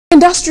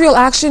Industrial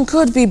action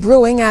could be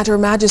brewing at Her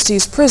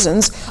Majesty's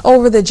prisons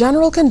over the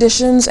general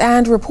conditions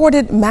and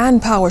reported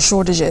manpower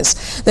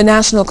shortages. The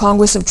National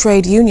Congress of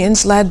Trade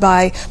Unions, led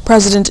by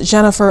President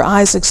Jennifer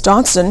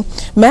Isaacs-Dodson,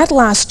 met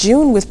last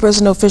June with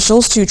prison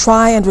officials to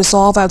try and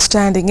resolve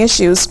outstanding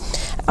issues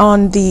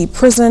on the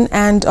prison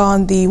and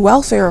on the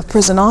welfare of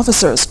prison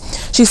officers.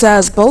 She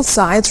says both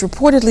sides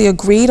reportedly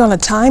agreed on a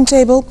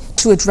timetable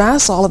to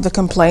address all of the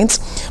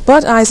complaints,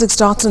 but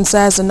Isaacs-Dodson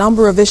says a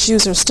number of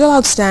issues are still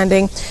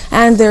outstanding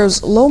and there's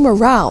low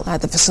morale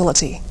at the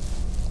facility.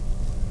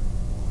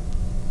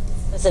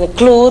 This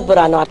include but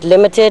are not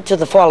limited to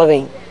the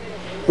following: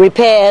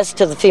 repairs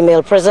to the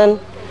female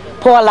prison,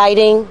 poor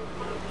lighting,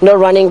 no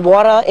running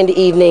water in the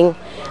evening,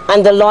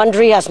 and the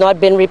laundry has not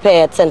been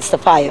repaired since the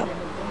fire.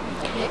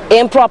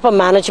 Improper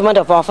management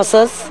of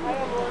officers.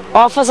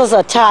 Officers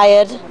are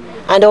tired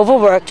and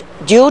overworked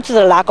due to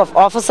the lack of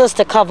officers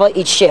to cover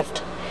each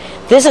shift.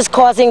 This is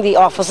causing the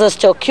officers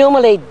to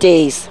accumulate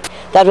days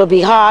that will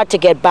be hard to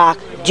get back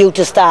due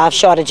to staff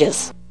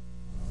shortages.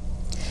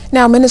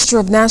 Now, Minister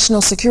of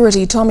National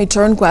Security Tommy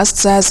Turnquest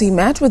says he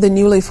met with the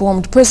newly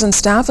formed Prison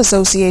Staff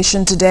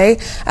Association today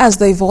as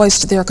they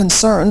voiced their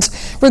concerns.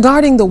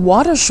 Regarding the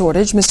water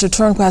shortage, Mr.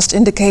 Turnquest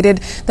indicated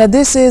that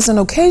this is an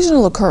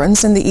occasional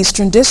occurrence in the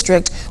Eastern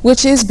District,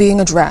 which is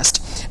being addressed.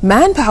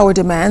 Manpower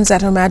demands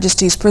at Her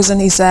Majesty's prison,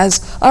 he says,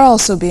 are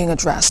also being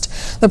addressed.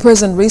 The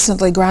prison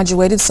recently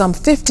graduated some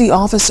 50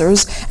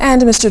 officers,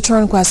 and Mr.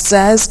 Turnquest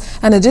says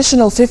an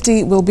additional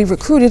 50 will be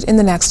recruited in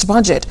the next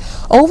budget.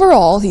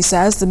 Overall, he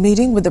says the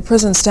meeting with the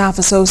Prison Staff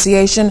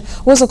Association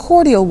was a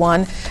cordial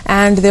one,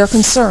 and their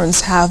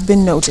concerns have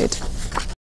been noted.